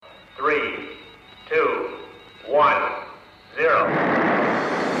3, 2, 1, 0.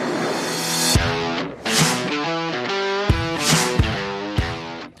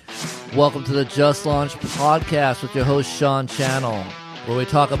 Welcome to the Just Launch podcast with your host, Sean Channel, where we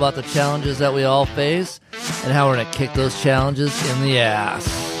talk about the challenges that we all face and how we're going to kick those challenges in the ass.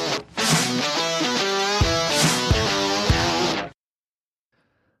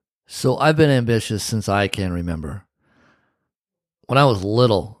 So I've been ambitious since I can remember. When I was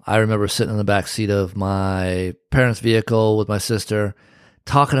little, I remember sitting in the back seat of my parents' vehicle with my sister,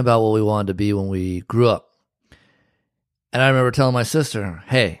 talking about what we wanted to be when we grew up. And I remember telling my sister,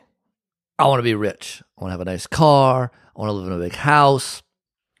 hey, I want to be rich. I want to have a nice car. I want to live in a big house.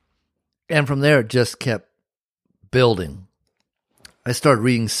 And from there, it just kept building. I started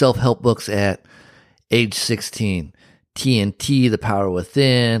reading self-help books at age 16. TNT, The Power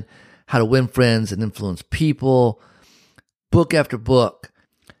Within, How to Win Friends and Influence People. Book after book,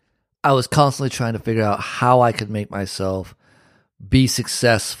 I was constantly trying to figure out how I could make myself be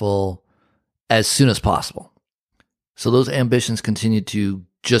successful as soon as possible. So those ambitions continued to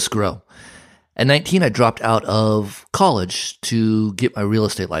just grow. At 19, I dropped out of college to get my real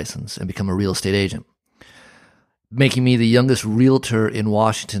estate license and become a real estate agent, making me the youngest realtor in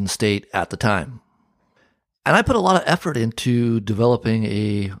Washington State at the time. And I put a lot of effort into developing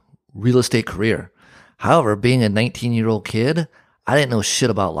a real estate career. However, being a 19-year-old kid, I didn't know shit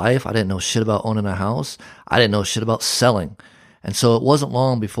about life. I didn't know shit about owning a house. I didn't know shit about selling. And so it wasn't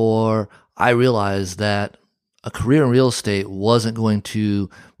long before I realized that a career in real estate wasn't going to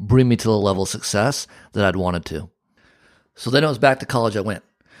bring me to the level of success that I'd wanted to. So then it was back to college I went,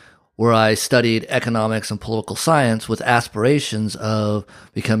 where I studied economics and political science with aspirations of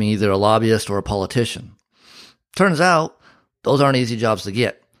becoming either a lobbyist or a politician. Turns out, those aren't easy jobs to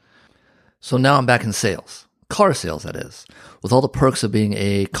get. So now I'm back in sales, car sales that is, with all the perks of being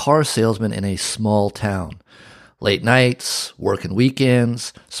a car salesman in a small town. Late nights, working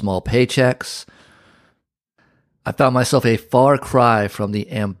weekends, small paychecks. I found myself a far cry from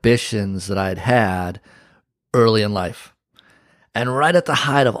the ambitions that I had had early in life. And right at the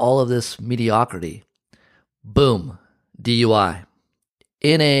height of all of this mediocrity, boom, DUI.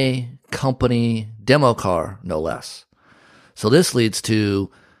 In a company demo car, no less. So this leads to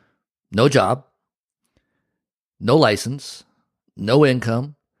no job, no license, no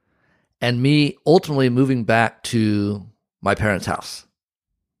income, and me ultimately moving back to my parents' house.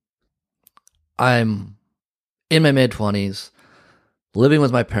 I'm in my mid-20s, living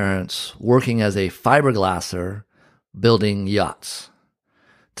with my parents, working as a fiberglasser, building yachts.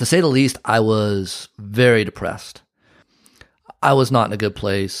 To say the least, I was very depressed. I was not in a good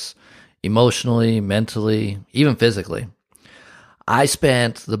place, emotionally, mentally, even physically. I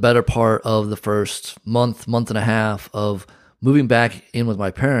spent the better part of the first month and a half of moving back in with my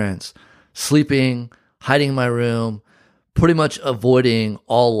parents, sleeping, hiding in my room, pretty much avoiding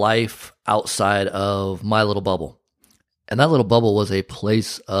all life outside of my little bubble. And that little bubble was a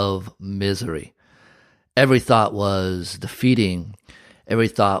place of misery. Every thought was defeating. Every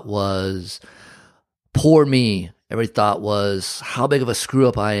thought was poor me. Every thought was how big of a screw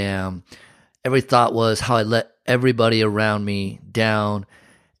up I am. Every thought was how I let everybody around me down.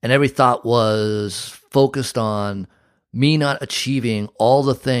 And every thought was focused on me not achieving all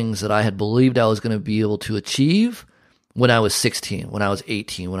the things that I had believed I was going to be able to achieve when I was 16, when I was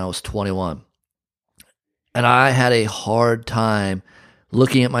 18, when I was 21. And I had a hard time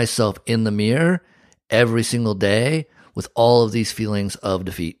looking at myself in the mirror every single day with all of these feelings of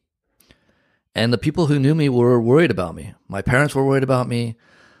defeat. And the people who knew me were worried about me. My parents were worried about me.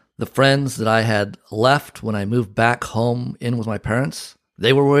 The friends that I had left when I moved back home in with my parents,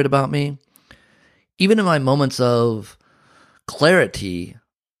 they were worried about me. Even in my moments of clarity,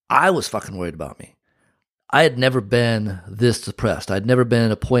 I was fucking worried about me. I had never been this depressed. I'd never been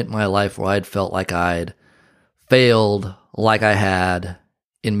at a point in my life where I'd felt like I'd failed like I had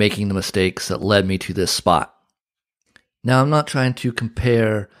in making the mistakes that led me to this spot. Now, I'm not trying to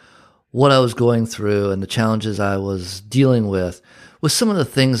compare what I was going through and the challenges I was dealing with some of the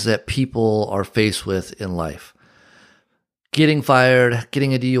things that people are faced with in life. Getting fired,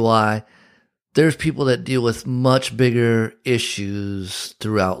 getting a DUI, there's people that deal with much bigger issues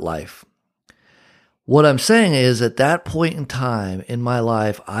throughout life. What I'm saying is at that point in time in my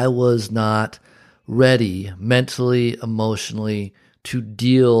life, I was not ready mentally, emotionally to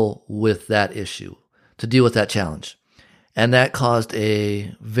deal with that issue, to deal with that challenge. And that caused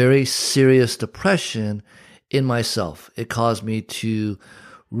a very serious depression in myself. It caused me to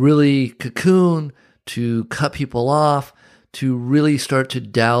really cocoon, to cut people off, to really start to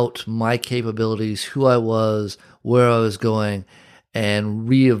doubt my capabilities, who I was, where I was going. and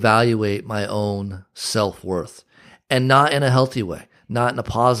reevaluate my own self-worth, and not in a healthy way, not in a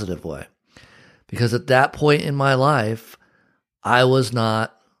positive way. Because at that point in my life, I was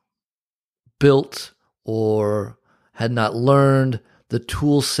not built or had not learned the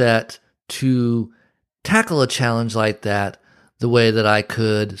tool set to tackle a challenge like that the way that I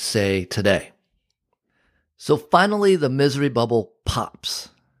could say today. So finally, the misery bubble pops.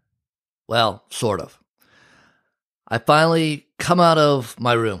 Well, sort of. I finally come out of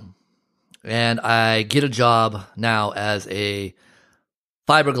my room and I get a job now as a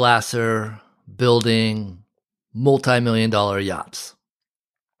fiberglasser building multi-million-dollar yachts.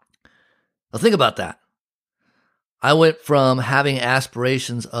 Now think about that. I went from having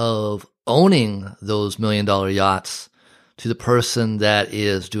aspirations of owning those million-dollar yachts to the person that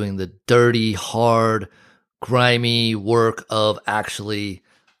is doing the dirty, hard, grimy work of actually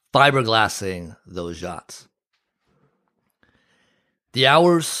fiberglassing those yachts. The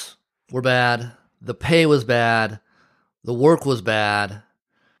hours were bad, the pay was bad, the work was bad.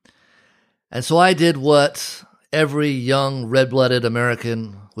 And so I did what every young red-blooded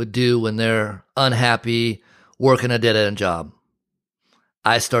American would do when they're unhappy working a dead-end job.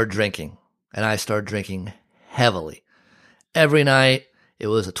 I started drinking, and I started drinking heavily. Every night, it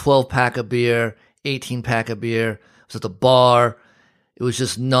was a 12-pack of beer, 18-pack of beer. It was at the bar. It was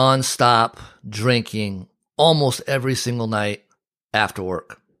just nonstop drinking almost every single night after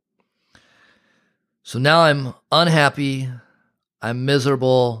work. So now I'm unhappy, I'm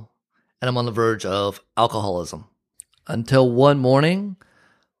miserable, and I'm on the verge of alcoholism. Until one morning,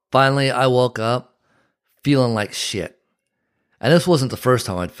 finally I woke up feeling like shit. And this wasn't the first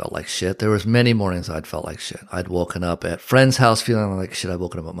time I'd felt like shit. There was many mornings I'd felt like shit. I'd woken up at friend's house feeling like shit. I'd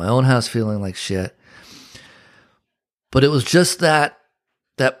woken up at my own house feeling like shit. But it was just that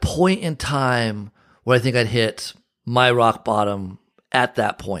point in time where I think I'd hit my rock bottom at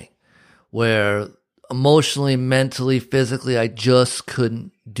that point, where emotionally, mentally, physically, I just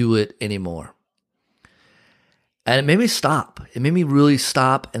couldn't do it anymore. And it made me stop. It made me really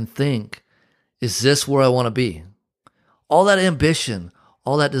stop and think, is this where I want to be? All that ambition,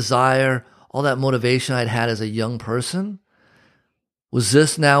 all that desire, all that motivation I'd had as a young person, was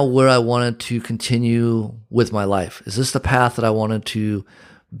this now where I wanted to continue with my life? Is this the path that I wanted to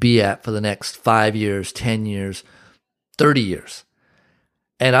be at for the next 5 years, 10 years, 30 years?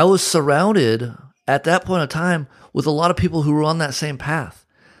 And I was surrounded at that point in time with a lot of people who were on that same path,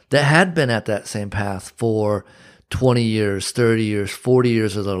 that had been at that same path for 20 years, 30 years, 40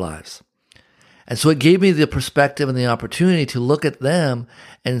 years of their lives. And so it gave me the perspective and the opportunity to look at them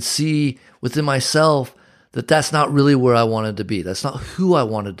and see within myself that that's not really where I wanted to be. That's not who I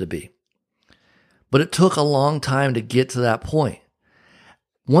wanted to be. But it took a long time to get to that point.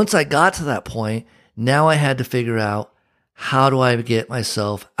 Once I got to that point, now I had to figure out, how do I get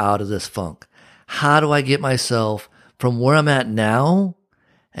myself out of this funk? How do I get myself from where I'm at now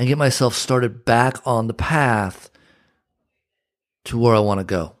and get myself started back on the path to where I want to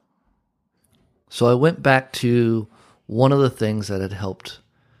go? So I went back to one of the things that had helped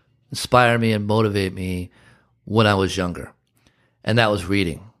inspire me and motivate me when I was younger, and that was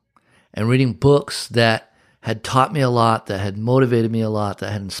reading. And reading books that had taught me a lot, that had motivated me a lot,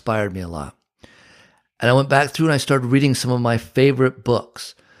 that had inspired me a lot. And I went back through and I started reading some of my favorite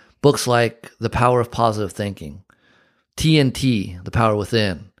books. Books like The Power of Positive Thinking, TNT, The Power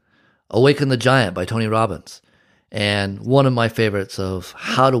Within, Awaken the Giant by Tony Robbins, and one of my favorites of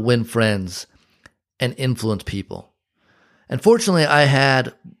How to Win Friends and Influence People. And fortunately, I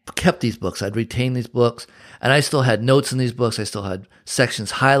had kept these books. I'd retained these books, and I still had notes in these books. I still had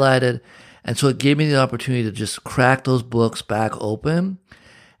sections highlighted. And so it gave me the opportunity to just crack those books back open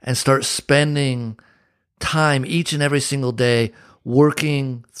and start spending time each and every single day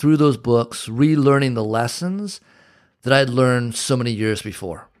working through those books, relearning the lessons that I'd learned so many years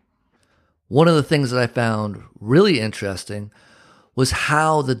before. One of the things that I found really interesting was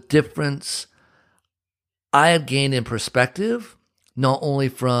how the difference I had gained in perspective, not only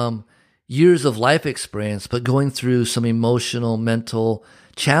from years of life experience, but going through some emotional, mental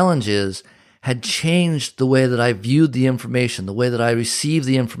challenges, had changed the way that I viewed the information, the way that I received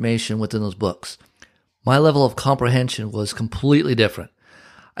the information within those books. My level of comprehension was completely different.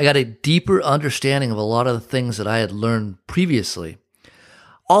 I got a deeper understanding of a lot of the things that I had learned previously.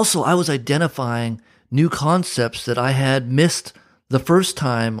 Also, I was identifying new concepts that I had missed the first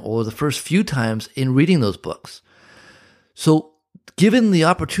time or the first few times in reading those books. So given the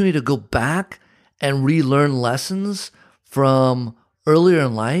opportunity to go back and relearn lessons from earlier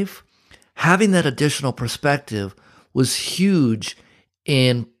in life, having that additional perspective was huge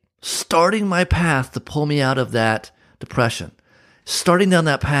in starting my path to pull me out of that depression. starting down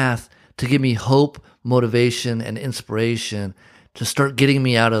that path to give me hope, motivation, and inspiration to start getting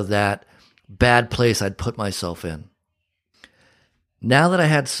me out of that bad place I'd put myself in. Now that I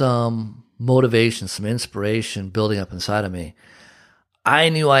had some motivation, some inspiration building up inside of me, I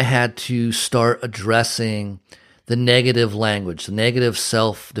knew I had to start addressing the negative language, the negative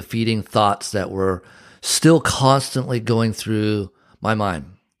self-defeating thoughts that were still constantly going through my mind.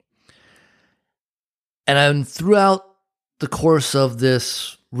 And throughout the course of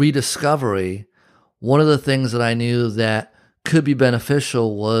this rediscovery, one of the things that I knew that could be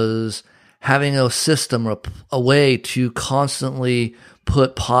beneficial was having a system or a way to constantly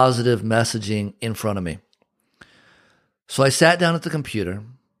put positive messaging in front of me. So I sat down at the computer,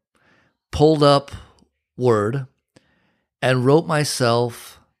 pulled up Word, and wrote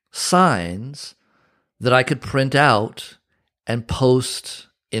myself signs that I could print out and post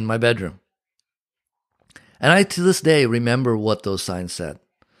in my bedroom. And I, to this day, remember what those signs said.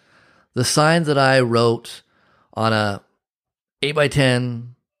 The sign that I wrote on a 8x10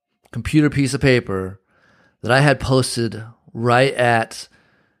 computer piece of paper that I had posted right at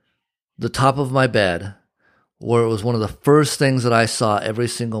the top of my bed, where it was one of the first things that I saw every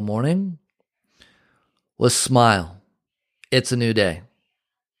single morning, was smile. It's a new day.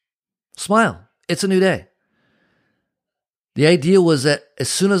 Smile. It's a new day. The idea was that as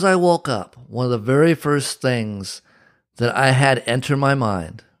soon as I woke up, one of the very first things that I had enter my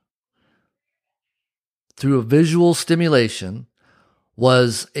mind through a visual stimulation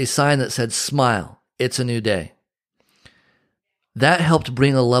was a sign that said, smile, it's a new day. That helped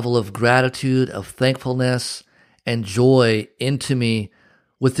bring a level of gratitude, of thankfulness, and joy into me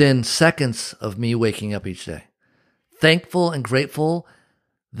within seconds of me waking up each day. Thankful and grateful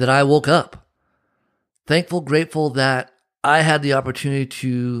that I woke up. Thankful, grateful that I had the opportunity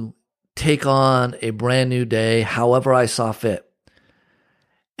to take on a brand new day however I saw fit.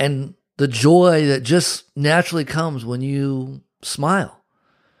 And the joy that just naturally comes when you smile,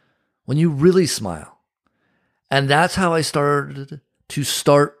 when you really smile. And that's how I started to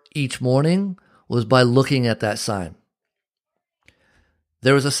start each morning, was by looking at that sign.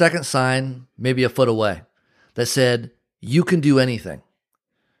 There was a second sign, maybe a foot away, that said, you can do anything.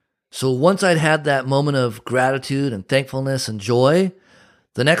 So once I'd had that moment of gratitude and thankfulness and joy,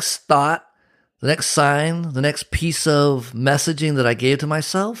 the next thought, the next sign, the next piece of messaging that I gave to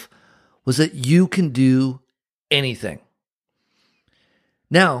myself was that you can do anything.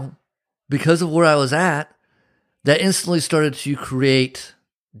 Now, because of where I was at, that instantly started to create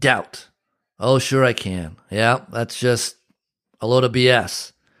doubt. Oh, sure I can. Yeah, that's just a load of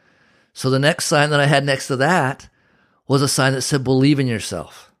BS. So the next sign that I had next to that was a sign that said, believe in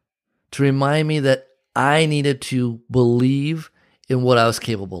yourself, to remind me that I needed to believe in what I was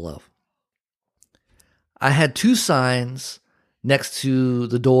capable of. I had two signs next to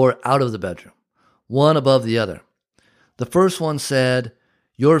the door out of the bedroom, one above the other. The first one said,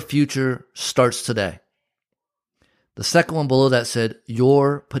 your future starts today. The second one below that said,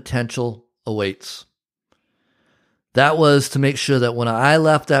 your potential awaits. That was to make sure that when I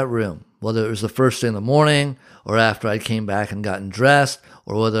left that room, whether it was the first thing in the morning or after I came back and gotten dressed,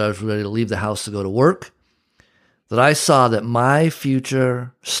 or whether I was ready to leave the house to go to work, that I saw that my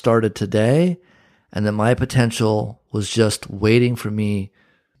future started today and that my potential was just waiting for me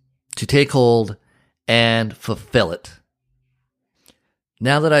to take hold and fulfill it.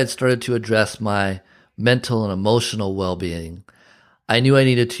 Now that I had started to address my mental and emotional well-being, I knew I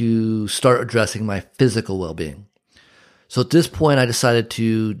needed to start addressing my physical well-being. So at this point, I decided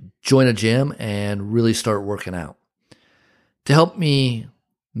to join a gym and really start working out. To help me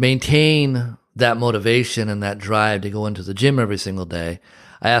maintain that motivation and that drive to go into the gym every single day,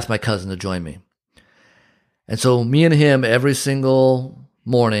 I asked my cousin to join me. And so me and him every single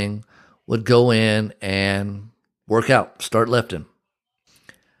morning would go in and work out, start lifting.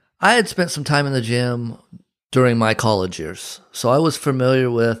 I had spent some time in the gym during my college years, so I was familiar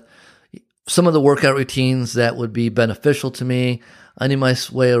with some of the workout routines that would be beneficial to me. I knew my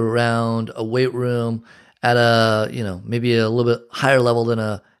way around a weight room at maybe a little bit higher level than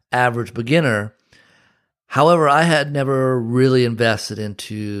a average beginner. However, I had never really invested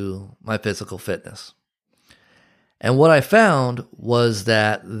into my physical fitness. And what I found was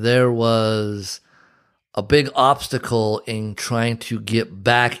that there was a big obstacle in trying to get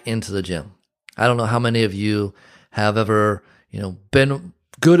back into the gym. I don't know how many of you have ever, been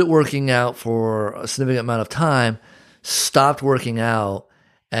good at working out for a significant amount of time, stopped working out,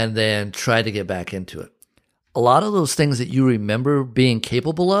 and then tried to get back into it. A lot of those things that you remember being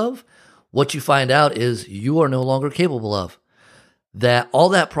capable of, what you find out is you are no longer capable of. That all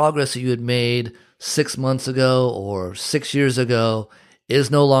that progress that you had made 6 months ago or 6 years ago is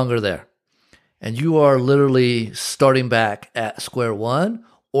no longer there. And you are literally starting back at square one,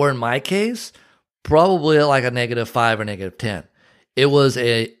 or in my case, probably like a -5 or -10. It was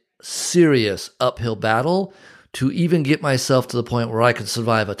a serious uphill battle to even get myself to the point where I could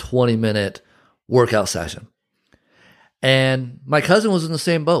survive a 20-minute workout session. And my cousin was in the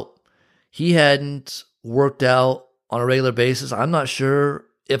same boat. He hadn't worked out on a regular basis, I'm not sure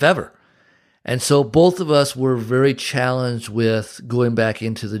if ever. And so both of us were very challenged with going back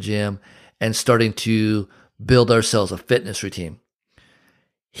into the gym and starting to build ourselves a fitness routine.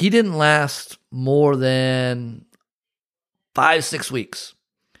 He didn't last more than 5-6 weeks.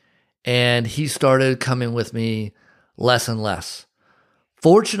 And he started coming with me less and less.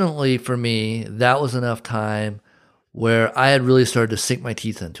 Fortunately for me, that was enough time where I had really started to sink my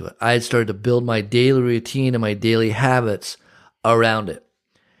teeth into it. I had started to build my daily routine and my daily habits around it.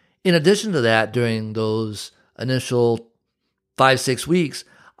 In addition to that, during those initial 5-6 weeks,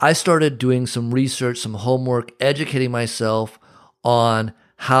 I started doing some research, some homework, educating myself on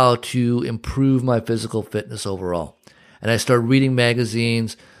how to improve my physical fitness overall. And I started reading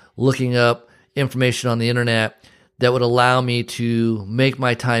magazines, looking up information on the internet that would allow me to make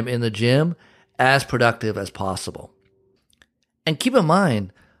my time in the gym as productive as possible. And keep in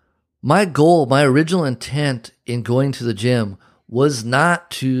mind, my goal, my original intent in going to the gym was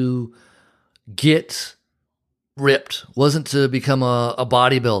not to get ripped, wasn't to become a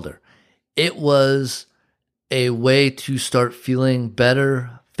bodybuilder. It was a way to start feeling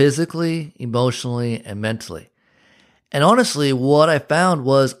better physically, emotionally, and mentally. And honestly, what I found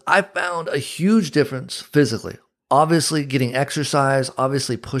was I found a huge difference physically. Obviously, getting exercise,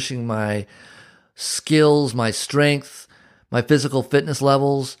 obviously pushing my skills, my strength, my physical fitness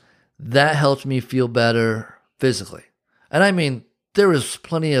levels, that helped me feel better physically. And I mean, there was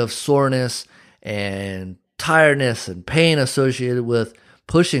plenty of soreness and tiredness and pain associated with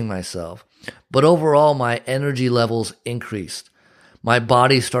pushing myself. But overall, my energy levels increased. My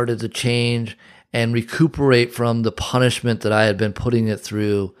body started to change and recuperate from the punishment that I had been putting it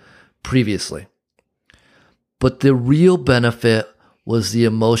through previously. But the real benefit was the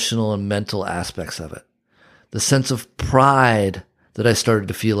emotional and mental aspects of it. The sense of pride that I started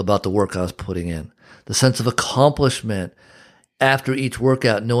to feel about the work I was putting in. The sense of accomplishment after each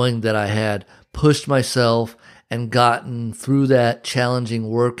workout, knowing that I had pushed myself and gotten through that challenging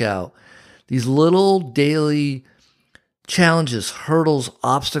workout. These little daily challenges, hurdles,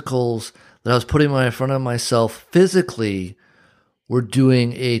 obstacles that I was putting in front of myself physically were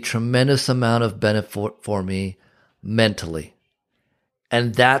doing a tremendous amount of benefit for me mentally.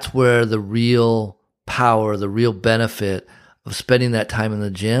 And that's where the real power, the real benefit of spending that time in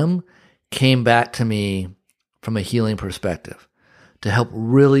the gym came back to me from a healing perspective to help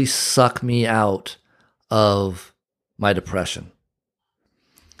really suck me out of my depression.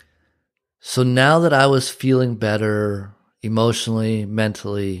 So now that I was feeling better emotionally,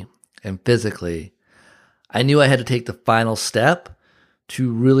 mentally, and physically, I knew I had to take the final step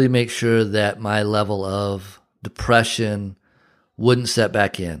to really make sure that my level of depression wouldn't set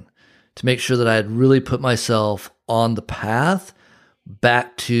back in, to make sure that I had really put myself on the path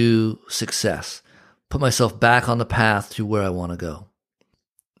back to success, put myself back on the path to where I want to go.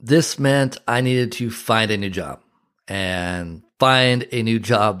 This meant I needed to find a new job and find a new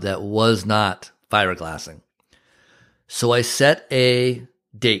job that was not fiberglassing. So I set a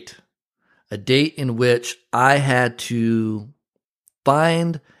date in which I had to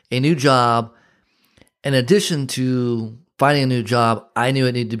find a new job. In addition to finding a new job, I knew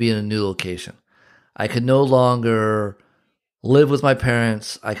it needed to be in a new location. I could no longer live with my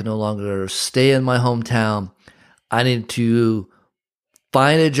parents. I could no longer stay in my hometown. I needed to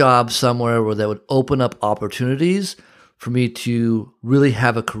find a job somewhere where that would open up opportunities for me to really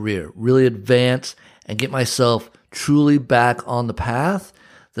have a career, really advance and get myself truly back on the path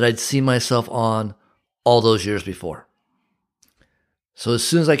that I'd seen myself on all those years before. So as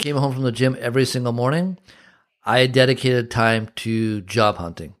soon as I came home from the gym every single morning, I dedicated time to job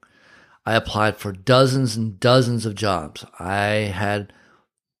hunting. I applied for dozens and dozens of jobs. I had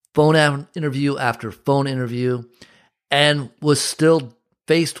phone interview after phone interview and was still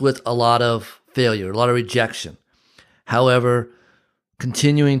faced with a lot of failure, a lot of rejection. However,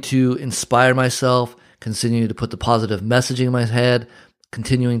 continuing to inspire myself, continuing to put the positive messaging in my head,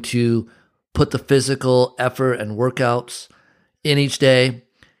 continuing to put the physical effort and workouts in each day,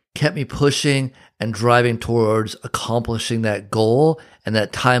 kept me pushing and driving towards accomplishing that goal and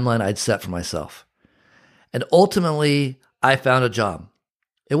that timeline I'd set for myself. And ultimately, I found a job.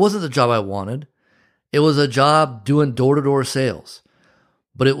 It wasn't the job I wanted. It was a job doing door-to-door sales,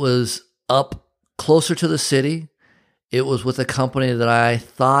 but it was up closer to the city. It was with a company that I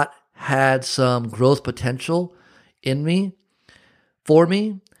thought had some growth potential for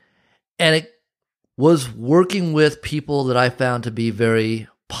me. And it was working with people that I found to be very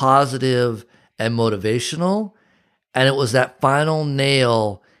positive and motivational. And it was that final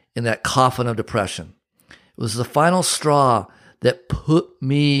nail in that coffin of depression. It was the final straw that put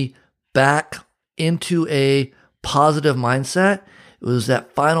me back into a positive mindset. It was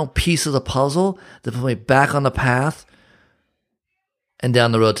that final piece of the puzzle that put me back on the path and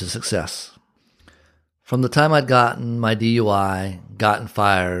down the road to success. From the time I'd gotten my DUI, gotten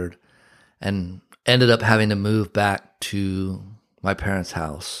fired, and ended up having to move back to my parents'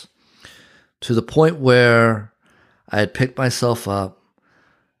 house, to the point where I had picked myself up,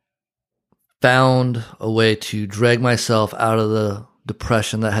 found a way to drag myself out of the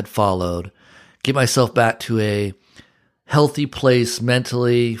depression that had followed, get myself back to a healthy place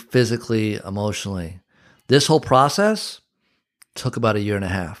mentally, physically, emotionally. This whole process took about 1.5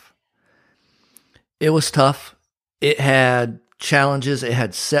 years. It was tough. It had challenges. It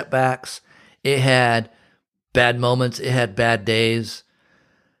had setbacks. It had bad moments. It had bad days.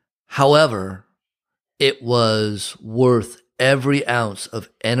 However, it was worth every ounce of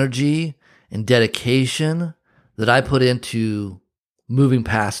energy and dedication that I put into moving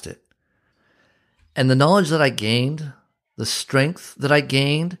past it. And the knowledge that I gained, the strength that I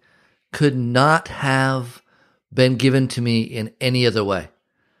gained, could not have been given to me in any other way.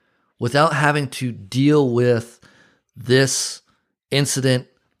 Without having to deal with this incident,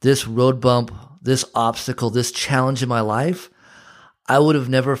 this road bump, this obstacle, this challenge in my life, I would have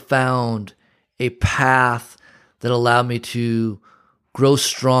never found a path that allowed me to grow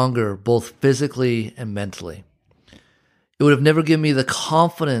stronger, both physically and mentally. It would have never given me the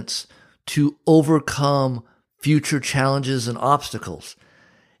confidence to overcome future challenges and obstacles.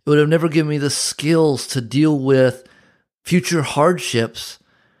 It would have never given me the skills to deal with future hardships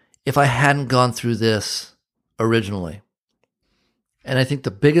if I hadn't gone through this originally. And I think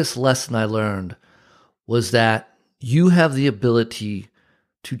the biggest lesson I learned was that you have the ability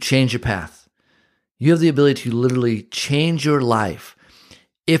to change your path. You have the ability to literally change your life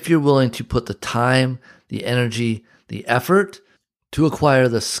if you're willing to put the time, the energy, the effort to acquire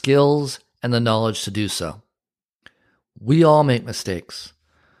the skills and the knowledge to do so. We all make mistakes.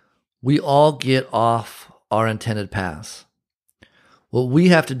 We all get off our intended paths. What we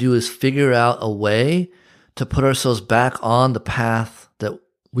have to do is figure out a way to put ourselves back on the path that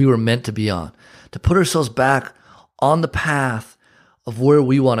we were meant to be on, to put ourselves back on the path of where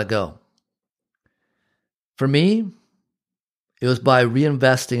we want to go. For me, it was by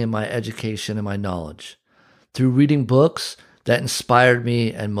reinvesting in my education and my knowledge through reading books that inspired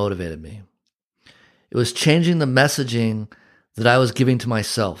me and motivated me. It was changing the messaging that I was giving to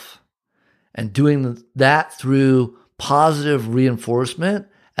myself and doing that through positive reinforcement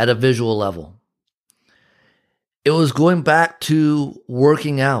at a visual level. It was going back to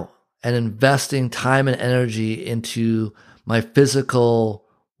working out and investing time and energy into my physical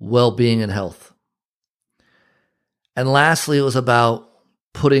well-being and health. And lastly, it was about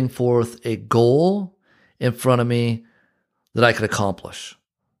putting forth a goal in front of me that I could accomplish.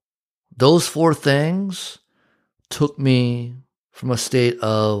 Those 4 things took me from a state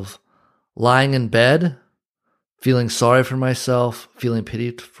of lying in bed, feeling sorry for myself, feeling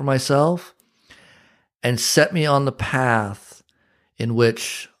pity for myself, and set me on the path in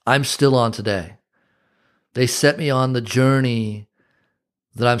which I'm still on today. They set me on the journey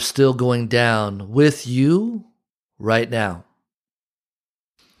that I'm still going down with you right now.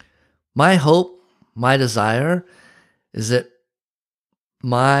 My hope, my desire is that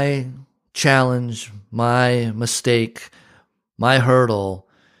my challenge, my mistake, my hurdle,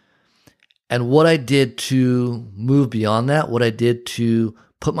 and what I did to move beyond that, what I did to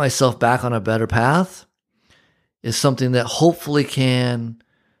put myself back on a better path, is something that hopefully can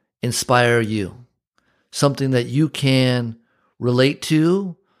inspire you, something that you can relate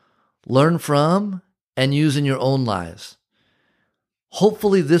to, learn from, and use in your own lives.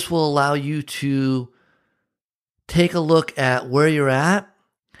 Hopefully this will allow you to take a look at where you're at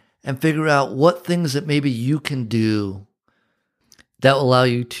and figure out what things that maybe you can do that will allow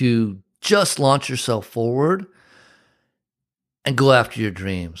you to just launch yourself forward and go after your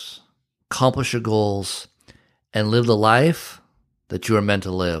dreams, accomplish your goals, and live the life that you are meant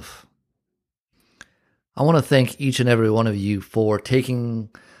to live. I want to thank each and every one of you for taking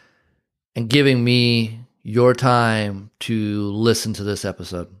and giving me your time to listen to this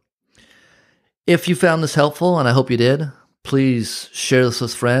episode. If you found this helpful, and I hope you did, please share this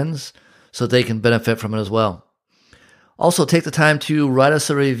with friends so they can benefit from it as well. Also, take the time to write us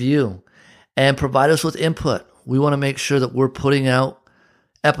a review and provide us with input. We want to make sure that we're putting out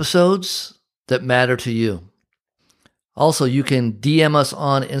episodes that matter to you. Also, you can DM us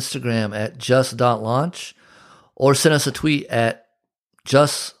on Instagram at just.launch or send us a tweet at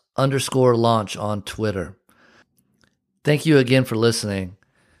just_launch on Twitter. Thank you again for listening.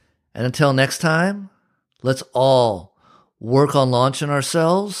 And until next time, let's all work on launching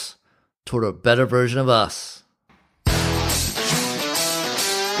ourselves toward a better version of us.